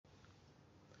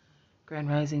Grand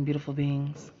Rising, beautiful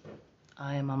beings.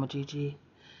 I am Mama Gigi,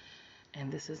 and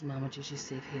this is Mama Gigi's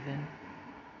Safe Haven.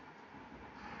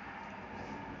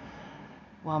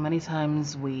 While many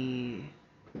times we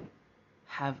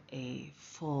have a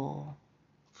full-fledged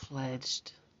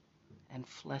and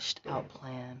fleshed out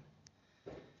plan,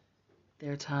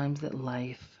 there are times that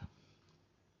life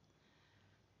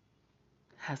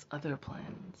has other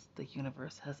plans. The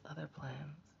universe has other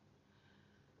plans.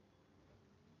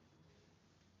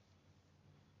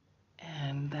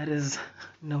 And that is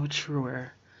no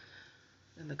truer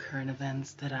than the current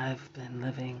events that I've been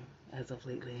living as of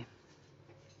lately.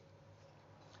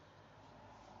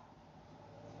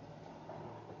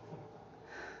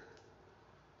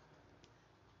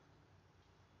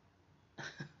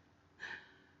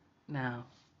 Now,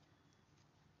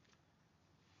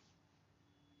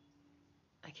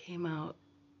 I came out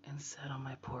and sat on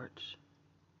my porch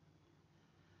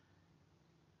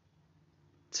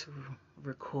to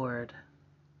record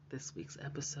this week's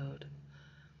episode,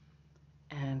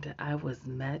 and I was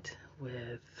met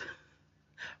with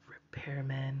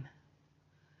repairmen.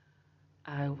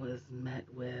 I was met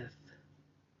with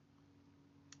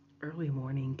early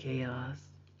morning chaos.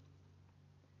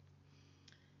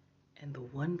 And the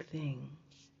one thing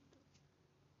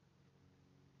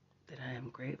that I am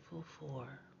grateful for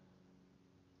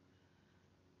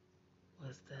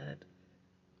was that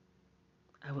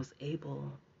I was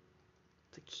able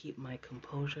to keep my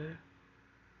composure,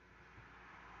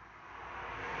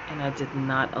 and I did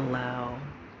not allow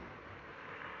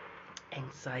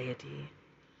anxiety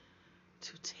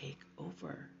to take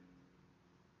over.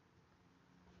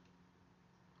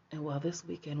 And while this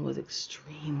weekend was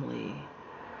extremely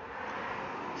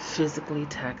physically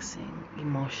taxing,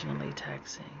 emotionally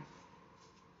taxing,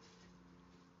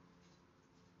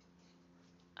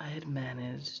 I had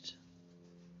managed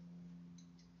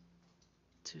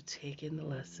to take in the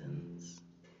lessons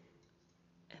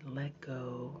and let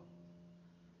go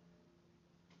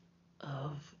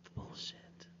of the bullshit.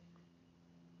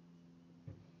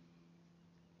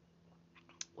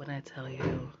 When I tell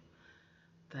you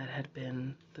that had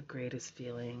been the greatest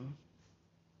feeling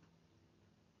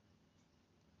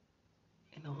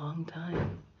in a long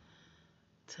time,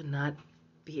 to not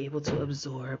be able to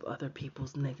absorb other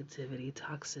people's negativity,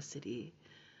 toxicity,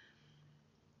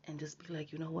 and just be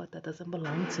like, you know what, that doesn't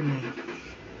belong to me.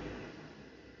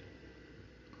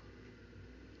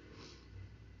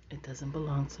 It doesn't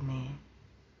belong to me.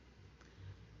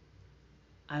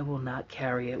 I will not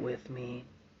carry it with me.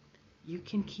 You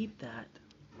can keep that.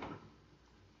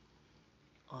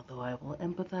 Although I will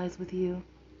empathize with you,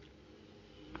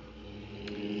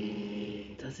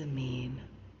 doesn't mean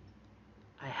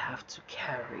I have to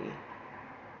carry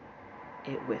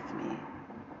it with me.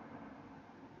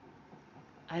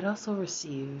 I'd also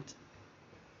received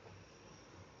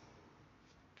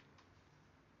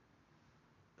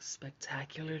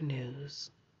spectacular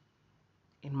news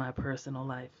in my personal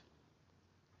life.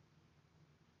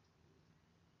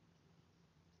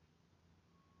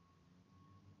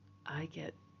 I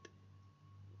get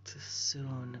to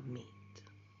soon meet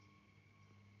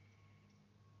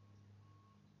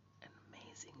an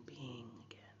amazing being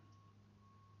again.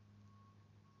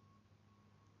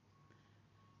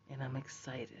 And I'm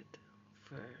excited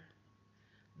for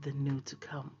the new to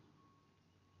come.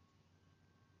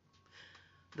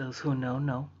 Those who know,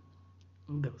 know.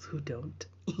 Those who don't,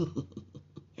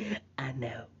 I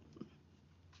know.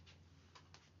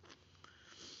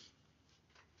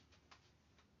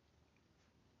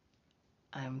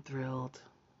 I am thrilled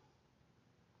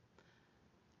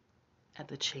at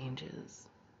the changes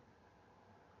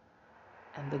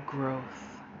and the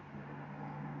growth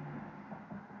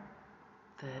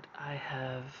that I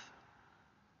have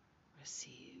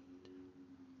received.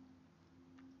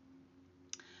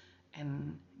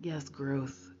 And yes,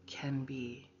 growth can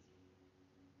be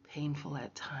painful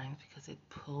at times because it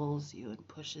pulls you and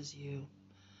pushes you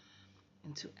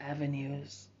into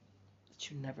avenues that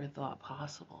you never thought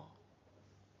possible.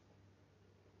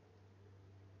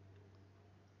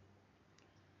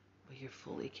 But you're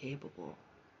fully capable.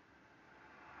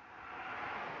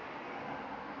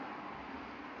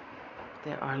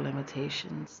 There are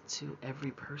limitations to every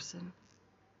person,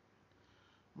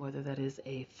 whether that is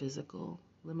a physical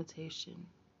limitation,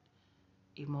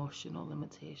 emotional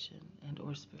limitation, and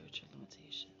or spiritual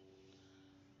limitation.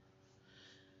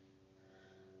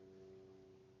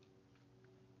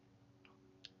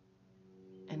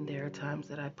 And there are times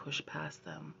that I push past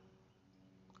them,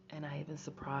 and I even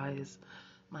surprise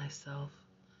myself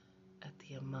at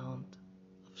the amount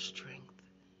of strength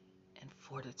and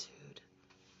fortitude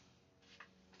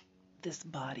this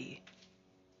body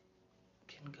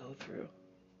can go through.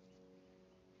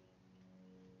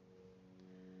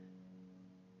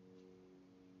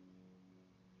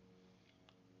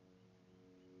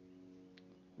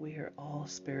 We are all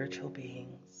spiritual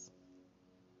beings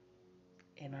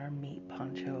in our meat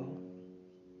poncho,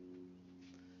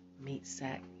 meat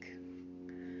sack,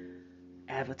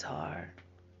 avatar,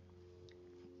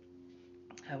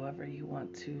 however you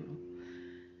want to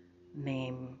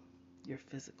name your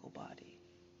physical body.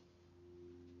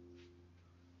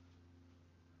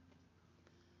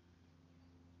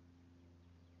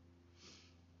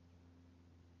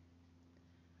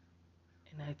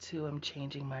 And I too am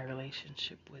changing my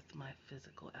relationship with my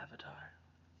physical avatar.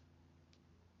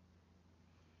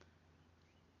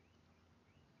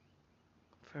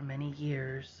 For many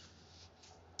years,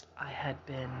 I had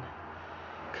been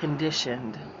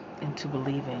conditioned into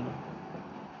believing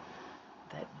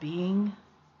that being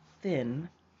thin,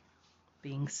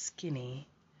 being skinny,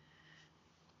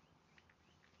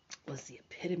 was the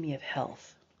epitome of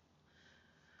health.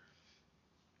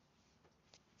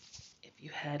 If you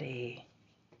had a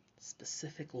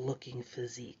specific looking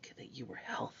physique, that you were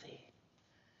healthy.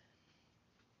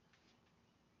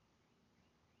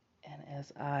 And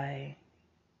as I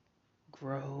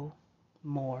grow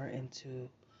more into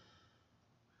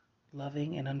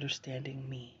loving and understanding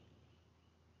me,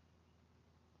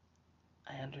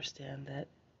 I understand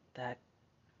that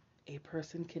a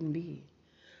person can be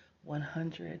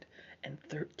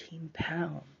 113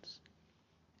 pounds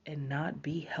and not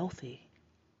be healthy,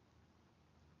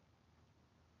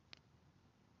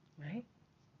 right?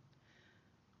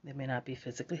 They may not be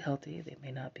physically healthy, they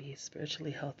may not be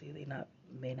spiritually healthy, they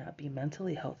may not be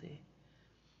mentally healthy.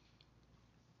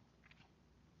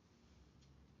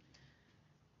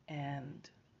 And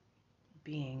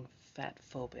being fat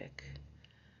phobic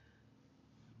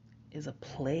is a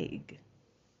plague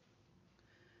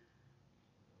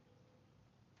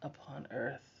upon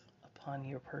earth, upon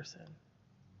your person.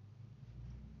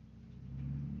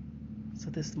 So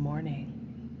this morning,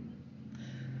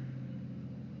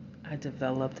 I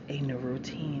developed a new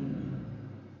routine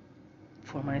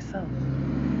for myself.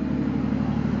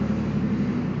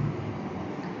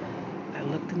 I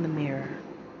looked in the mirror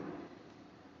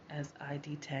as I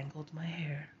detangled my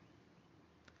hair.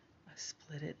 I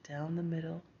split it down the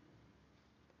middle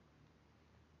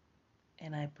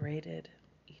and I braided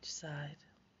each side.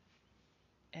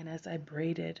 And as I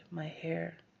braided my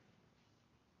hair,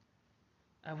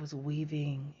 I was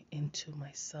weaving into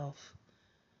myself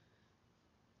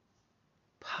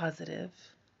positive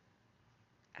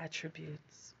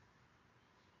attributes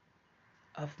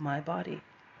of my body.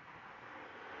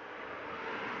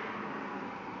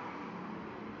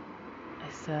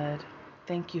 I said,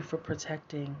 thank you for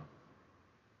protecting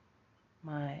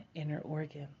my inner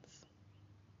organs.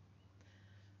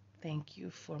 Thank you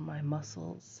for my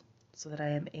muscles so that I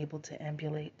am able to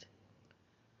ambulate.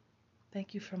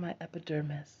 Thank you for my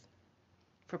epidermis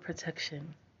for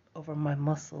protection over my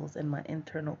muscles and my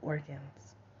internal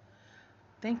organs.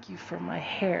 Thank you for my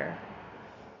hair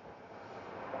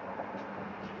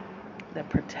that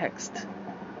protects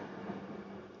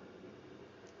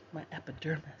my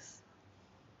epidermis.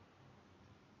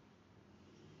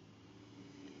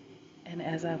 And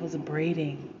as I was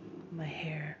braiding my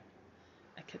hair,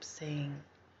 I kept saying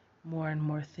more and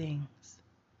more things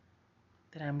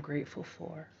that I'm grateful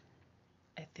for.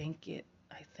 I thanked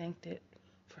it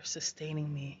for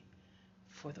sustaining me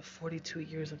for the 42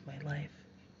 years of my life.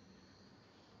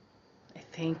 I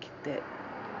thank that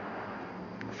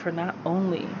for not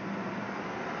only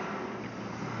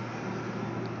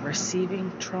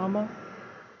receiving trauma,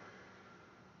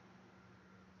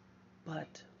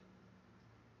 but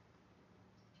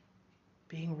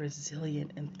being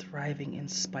resilient and thriving in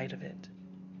spite of it.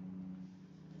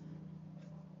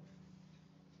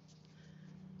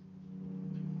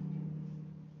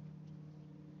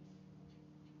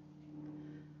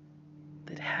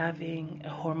 That having a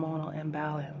hormonal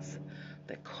imbalance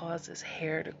that causes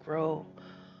hair to grow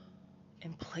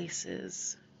in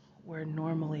places where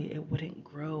normally it wouldn't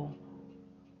grow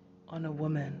on a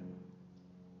woman.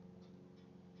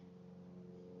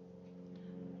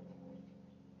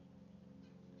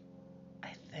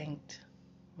 I thanked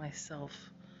myself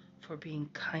for being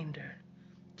kinder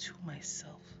to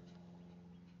myself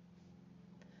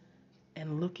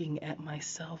and looking at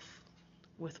myself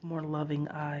with more loving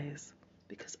eyes,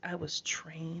 because I was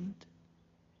trained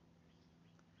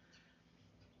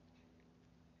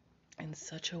in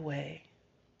such a way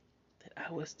that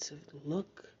I was to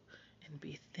look and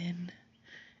be thin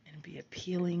and be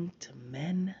appealing to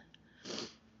men.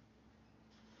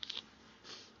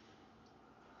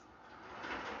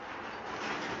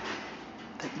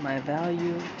 that my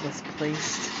value was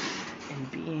placed in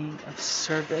being of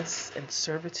service and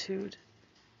servitude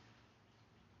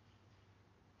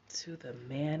to the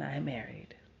man I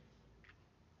married.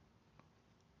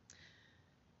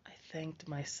 I thanked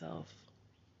myself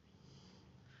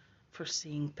for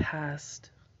seeing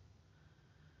past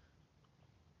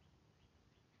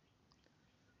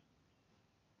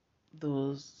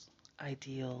those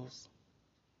ideals.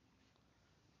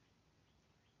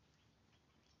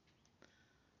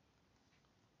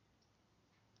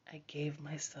 I gave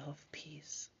myself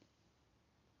peace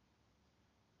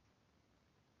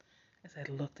as I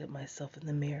looked at myself in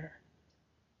the mirror.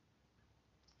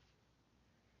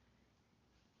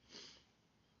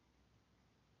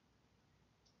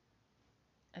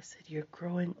 I said, "You're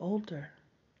growing older.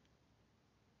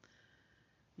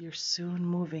 You're soon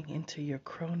moving into your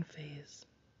crone phase.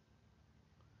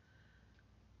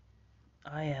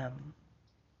 I am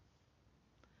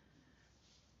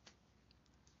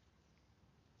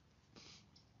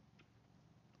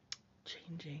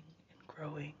changing and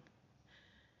growing,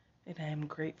 and I am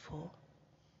grateful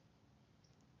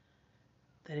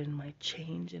that in my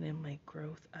change and in my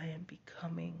growth, I am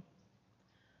becoming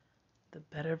the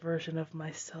better version of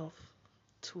myself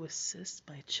to assist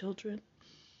my children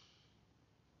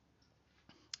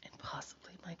and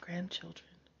possibly my grandchildren.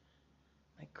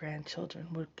 My grandchildren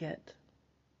will get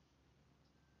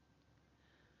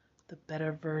the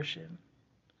better version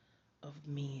of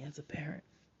me as a parent.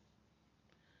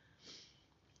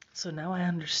 So now I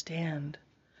understand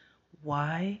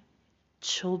why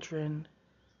children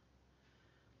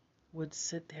would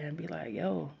sit there and be like,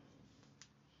 yo,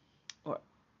 or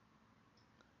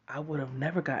I would have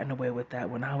never gotten away with that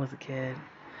when I was a kid.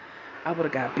 I would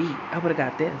have got beat. I would have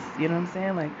got this. You know what I'm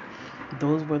saying? Like,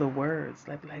 those were the words.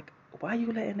 Like, why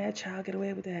you letting that child get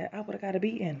away with that? I would have got a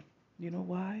beating. You know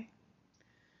why?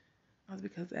 That was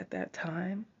because at that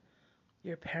time,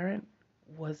 your parent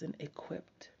wasn't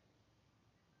equipped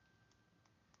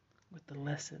with the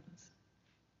lessons.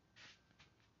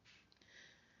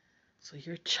 So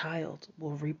your child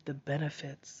will reap the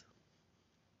benefits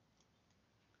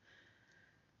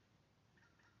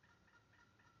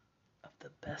of the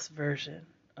best version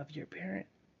of your parent.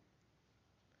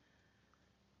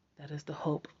 That is the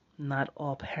hope. Not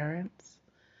all parents,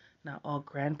 not all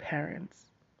grandparents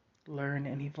learn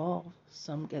and evolve.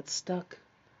 Some get stuck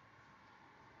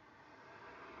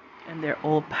in their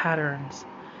old patterns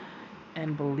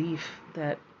and belief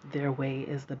that their way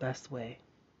is the best way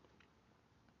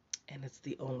and it's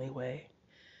the only way,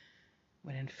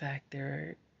 when in fact there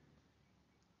are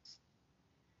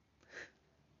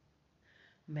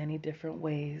many different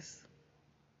ways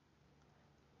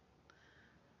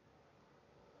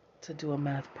to do a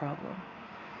math problem.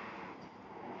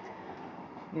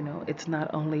 You know, it's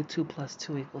not only 2 plus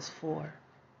 2 equals 4.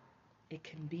 It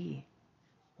can be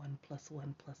 1 plus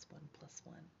 1 plus 1 plus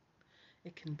 1.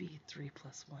 It can be 3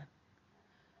 plus 1.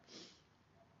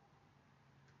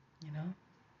 You know?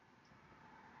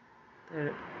 There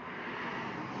are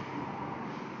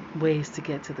ways to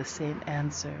get to the same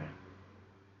answer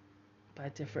by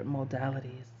different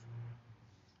modalities.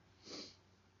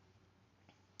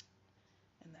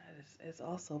 And that is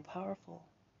also powerful.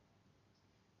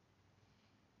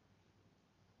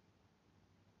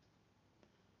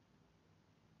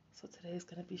 So today is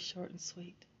going to be short and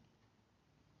sweet.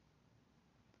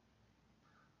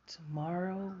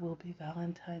 Tomorrow will be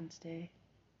Valentine's Day,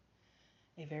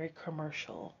 a very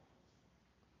commercialized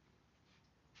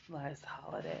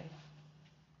holiday.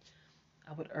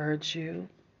 I would urge you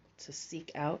to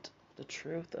seek out the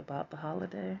truth about the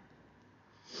holiday.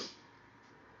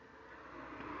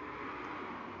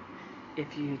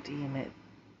 If you deem it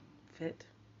fit,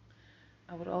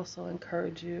 I would also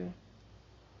encourage you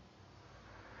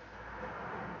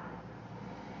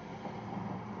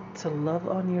to love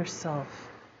on yourself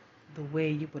the way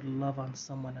you would love on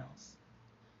someone else,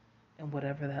 and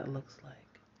whatever that looks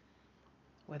like.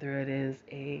 Whether it is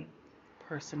a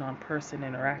person-on-person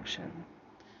interaction,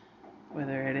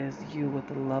 whether it is you with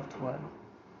a loved one,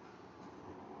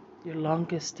 your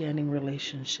longest standing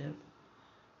relationship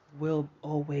will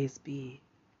always be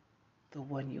the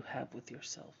one you have with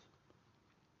yourself.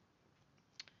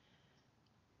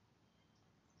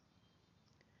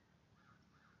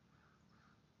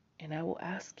 And I will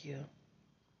ask you,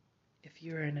 if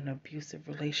you're in an abusive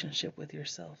relationship with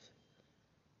yourself,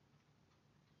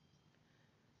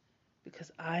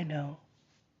 because I know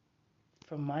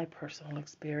from my personal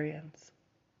experience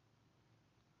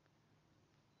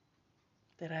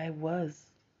that I was,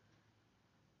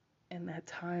 and at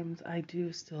times I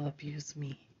do still abuse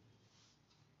me.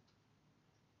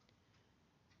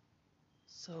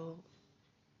 So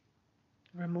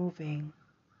removing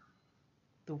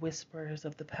the whispers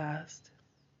of the past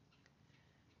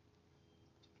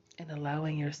and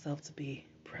allowing yourself to be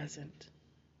present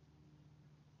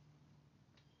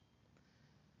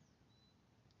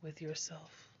with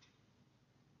yourself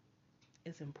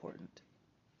is important.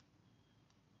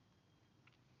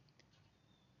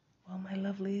 Well, my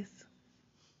lovelies,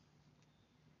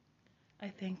 I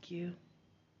thank you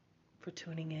for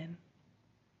tuning in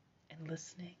and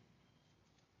listening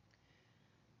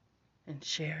and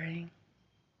sharing.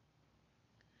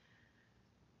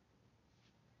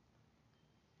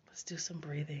 Let's do some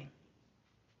breathing.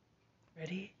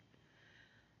 Ready?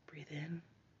 Breathe in.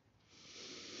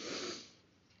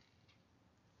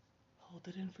 Hold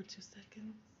it in for 2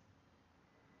 seconds.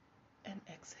 And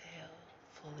exhale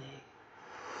fully.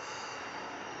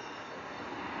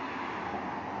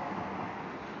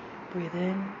 Breathe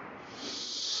in.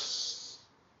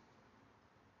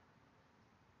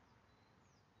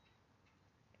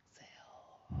 Exhale.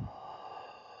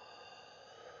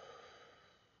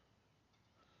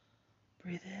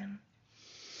 Breathe in.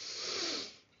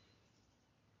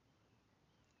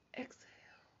 Exhale.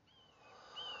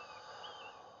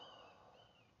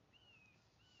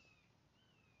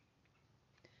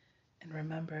 And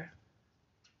remember,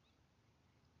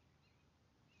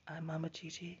 I'm Mama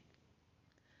Gigi.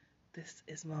 This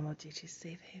is Mama Gigi's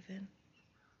Safe Haven,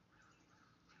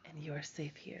 and you are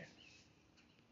safe here.